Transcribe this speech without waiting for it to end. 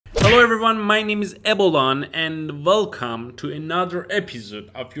everyone, my name is ebolan and welcome to another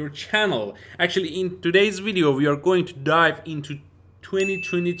episode of your channel. Actually, in today's video we are going to dive into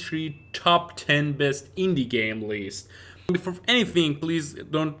 2023 top 10 best indie game list. Before anything, please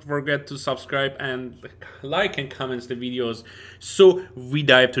don't forget to subscribe and like and comment the videos, so we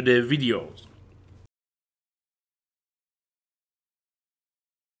dive to the videos.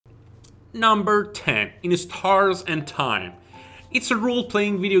 Number 10, In Stars and Time. It's a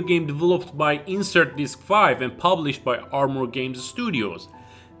role-playing video game developed by Insert Disc 5 and published by Armor Games Studios.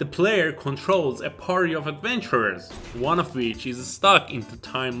 The player controls a party of adventurers, one of which is stuck in the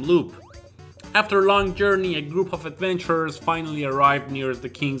time loop. After a long journey, a group of adventurers finally arrive near the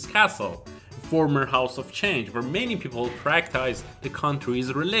king's castle, a former house of change where many people practice the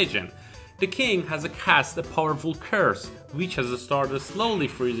country's religion. The king has cast a powerful curse, which has started slowly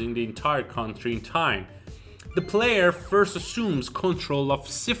freezing the entire country in time. The player first assumes control of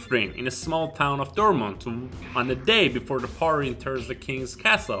Sifrin in a small town of Dormont on the day before the party enters the king's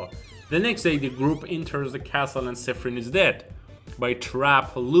castle. The next day the group enters the castle and Sifrin is dead, by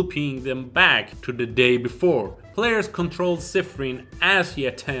trap looping them back to the day before. Players control Sifrin as he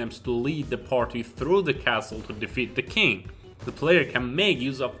attempts to lead the party through the castle to defeat the king. The player can make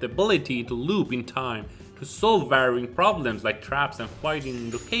use of the ability to loop in time to solve varying problems like traps and finding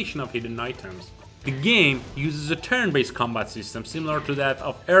the location of hidden items. The game uses a turn-based combat system similar to that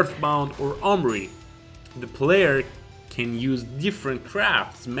of Earthbound or Omri. The player can use different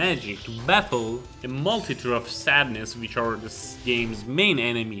crafts, magic, to battle a multitude of sadness, which are this game's main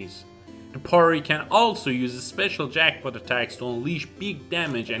enemies. The party can also use special jackpot attacks to unleash big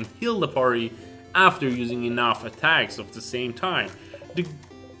damage and heal the party after using enough attacks at the same time. The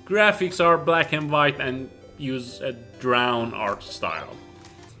graphics are black and white and use a drawn art style.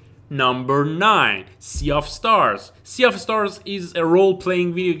 Number 9, Sea of Stars. Sea of Stars is a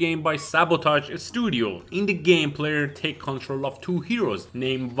role-playing video game by Sabotage Studio. In the game, players take control of two heroes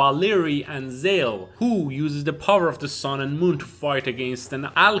named Valerie and Zale, who uses the power of the sun and moon to fight against an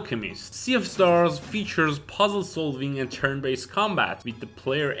alchemist. Sea of Stars features puzzle solving and turn-based combat, with the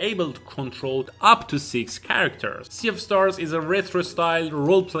player able to control up to 6 characters. Sea of Stars is a retro-style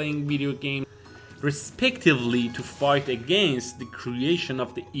role-playing video game respectively to fight against the creation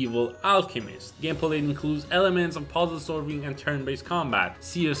of the evil alchemist. Gameplay includes elements of puzzle solving and turn-based combat.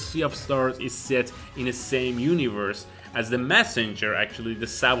 Sea of Stars is set in the same universe as The Messenger, actually the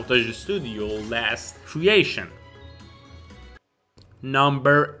Sabotage Studio last creation.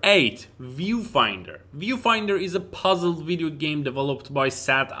 Number 8, ViewFinder. ViewFinder is a puzzle video game developed by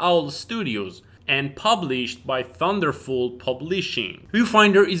Sad Owl Studios and published by Thunderful Publishing.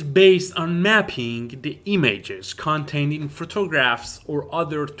 ViewFinder is based on mapping the images contained in photographs or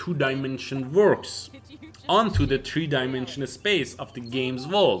other two-dimensional works onto the three-dimensional space of the game's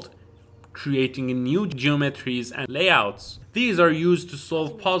world, creating new geometries and layouts. These are used to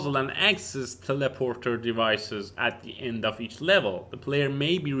solve puzzles and access teleporter devices at the end of each level. The player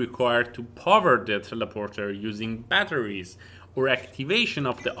may be required to power the teleporter using batteries or activation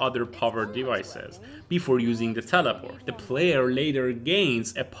of the other power devices before using the teleport. The player later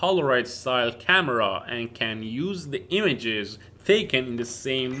gains a Polaroid style camera and can use the images taken in the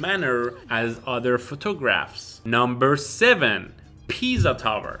same manner as other photographs. Number 7, Pizza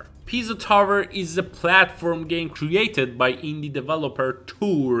Tower. Pizza Tower is a platform game created by indie developer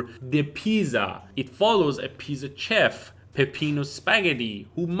Tour de Pizza. It follows a pizza chef, Peppino Spaghetti,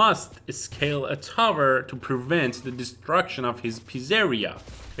 who must scale a tower to prevent the destruction of his pizzeria.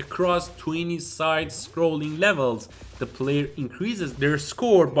 Across 20 side-scrolling levels, the player increases their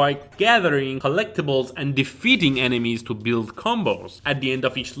score by gathering collectibles and defeating enemies to build combos. At the end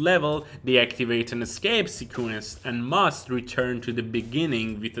of each level, they activate an escape sequence and must return to the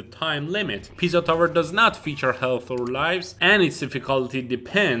beginning with a time limit. Pizza Tower does not feature health or lives, and its difficulty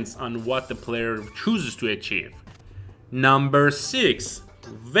depends on what the player chooses to achieve. Number 6,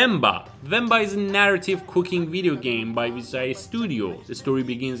 Venba. Venba is a narrative cooking video game by Vijay Studio. The story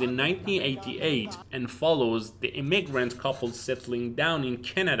begins in 1988 and follows the immigrant couple settling down in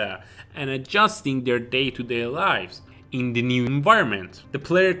Canada and adjusting their day-to-day lives in the new environment. The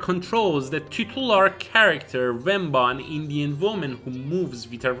player controls the titular character Venba, an Indian woman who moves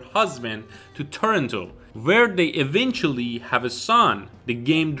with her husband to Toronto, where they eventually have a son. The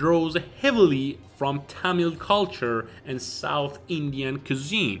game draws heavily from Tamil culture and South Indian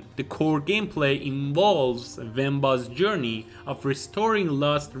cuisine. The core gameplay involves Venba's journey of restoring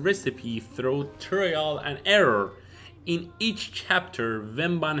lost recipe through trial and error. In each chapter,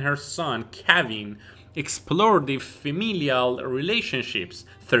 Venba and her son Kevin explore the familial relationships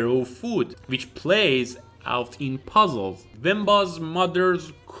through food, which plays out in puzzles. Venba's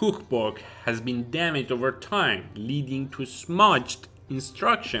mother's cookbook has been damaged over time, leading to smudged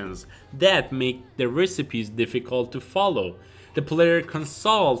instructions that make the recipes difficult to follow. The player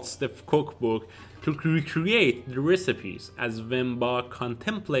consults the cookbook to recreate the recipes as Venba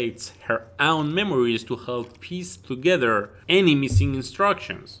contemplates her own memories to help piece together any missing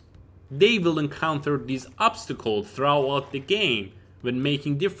instructions. They will encounter these obstacles throughout the game when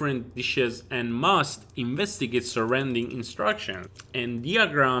making different dishes and must investigate surrounding instructions and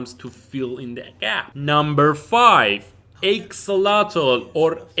diagrams to fill in the gap. Number 5. AK-XOLOTL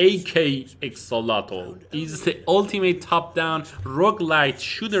or AK-XOLOTL is the ultimate top-down roguelite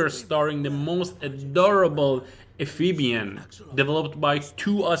shooter starring the most adorable amphibian, developed by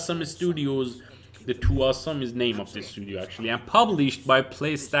Two Awesome Studios. The Two Awesome is name of the studio actually, and published by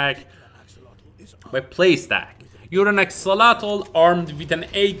PlayStack. You're an axolotl armed with an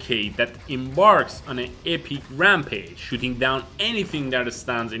AK that embarks on an epic rampage, shooting down anything that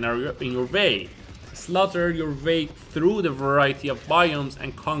stands in your way. Slaughter your way through the variety of biomes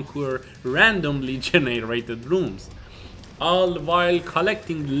and conquer randomly generated rooms, all while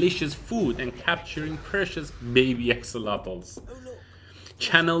collecting delicious food and capturing precious baby axolotls.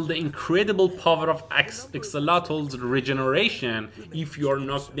 Channel the incredible power of axolotl's regeneration. If you are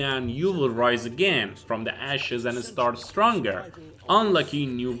knocked down, you will rise again from the ashes and start stronger.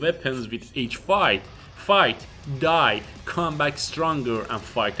 Unlocking new weapons with each fight. Fight, die, come back stronger and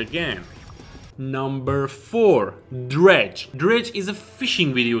fight again. Number 4. Dredge. Dredge is a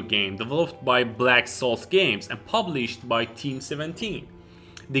fishing video game developed by Black Salt Games and published by Team 17.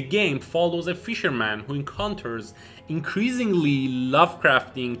 The game follows a fisherman who encounters increasingly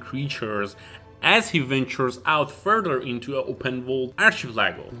Lovecraftian creatures as he ventures out further into an open-world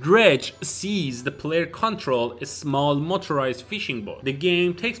archipelago. Dredge sees the player control a small motorized fishing boat. The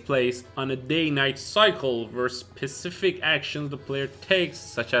game takes place on a day-night cycle where specific actions the player takes,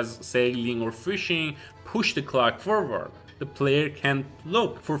 such as sailing or fishing, push the clock forward. The player can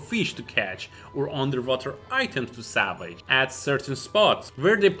look for fish to catch or underwater items to salvage at certain spots,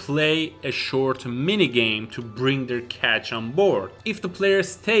 where they play a short minigame to bring their catch on board. If the player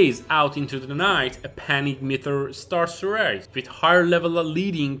stays out into the night, a panic meter starts to rise, with higher level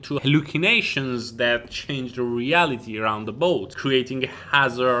leading to hallucinations that change the reality around the boat, creating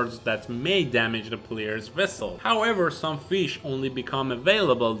hazards that may damage the player's vessel. However, some fish only become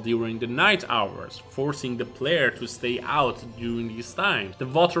available during the night hours, forcing the player to stay out during these times. The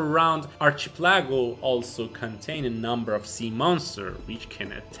water around archipelago also contain a number of sea monsters which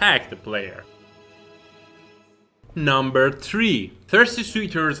can attack the player. Number 3. Thirsty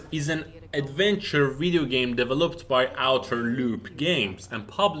Suitors is an adventure video game developed by Outer Loop Games and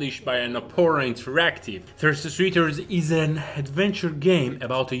published by Annapurna Interactive. Thirsty Suitors is an adventure game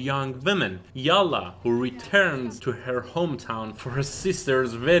about a young woman, Yalla, who returns to her hometown for her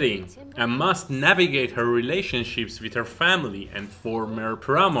sister's wedding and must navigate her relationships with her family and former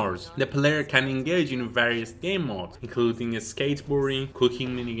paramours. The player can engage in various game modes, including skateboarding, cooking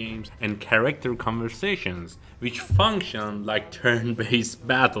minigames, and character conversations, which function like turn-based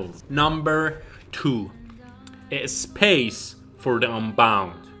battles. Number 2. A Space for the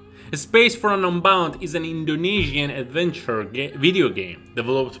Unbound. A Space for an Unbound is an Indonesian adventure video game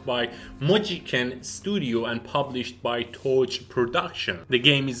developed by Mojiken Studio and published by Torch Production. The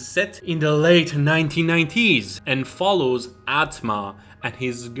game is set in the late 1990s and follows Atma and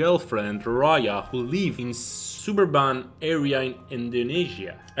his girlfriend Raya, who live in suburban area in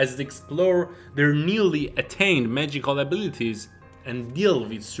Indonesia, as they explore their newly attained magical abilities and deal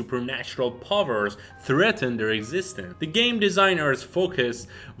with supernatural powers threaten their existence. The game designer's focus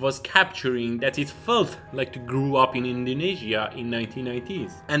was capturing that it felt like to grow up in Indonesia in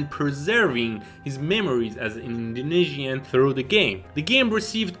 1990s and preserving his memories as an Indonesian through the game. The game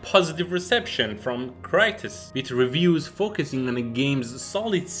received positive reception from critics, with reviews focusing on the game's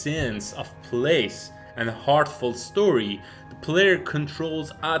solid sense of place and a heartfelt story. The player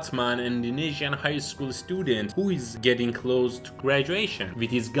controls Atma, an Indonesian high school student who is getting close to graduation with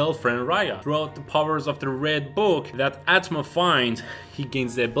his girlfriend Raya. Throughout the powers of the Red Book that Atma finds, he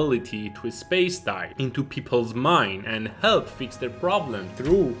gains the ability to space dive into people's mind and help fix their problems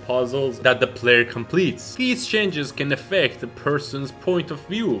through puzzles that the player completes. These changes can affect the person's point of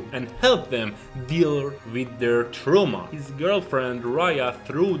view and help them deal with their trauma. His girlfriend Raya,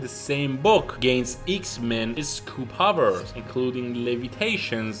 through the same book, gains X-Men scoop powers, including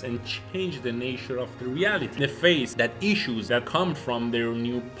levitations, and change the nature of the reality. They face that issues that come from their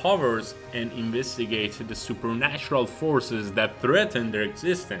new powers and investigate the supernatural forces that threaten their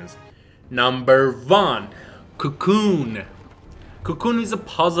existence. Number 1. Cocoon. Cocoon is a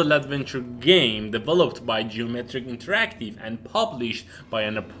puzzle adventure game developed by Geometric Interactive and published by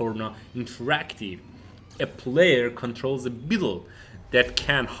Annapurna Interactive. A player controls a beetle that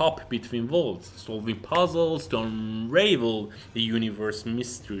can hop between worlds, solving puzzles to unravel the universe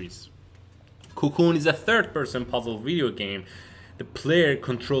mysteries. Cocoon is a third-person puzzle video game. The player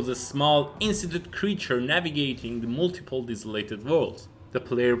controls a small insectoid creature navigating the multiple desolated worlds. The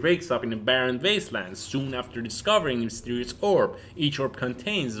player wakes up in a barren wasteland soon after discovering a mysterious orb. Each orb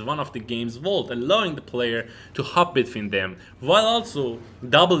contains one of the game's vault, allowing the player to hop between them, while also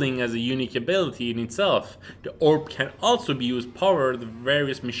doubling as a unique ability in itself. The orb can also be used to power the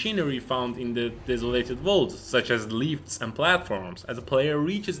various machinery found in the desolated worlds, such as lifts and platforms. As the player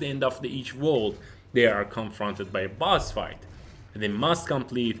reaches the end of each world, they are confronted by a boss fight. They must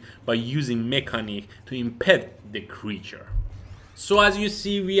complete by using mechanic to impede the creature. So as you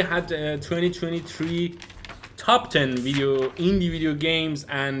see, we had 2023 top 10 indie video games,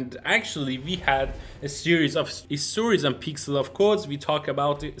 and actually we had a series of stories and pixel of codes. We talk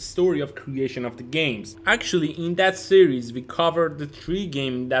about the story of creation of the games. Actually, in that series we covered the 3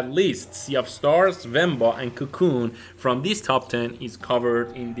 games in that list. Sea of Stars, Venba and Cocoon from this top 10 is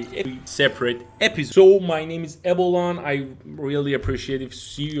covered in the separate episode. So my name is Ebolan. I really appreciate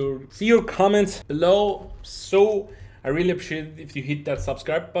if you see your comments below. So I really appreciate it if you hit that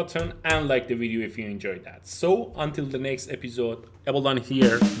subscribe button and like the video if you enjoyed that. So until the next episode, Ebolan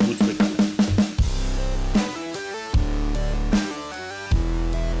here.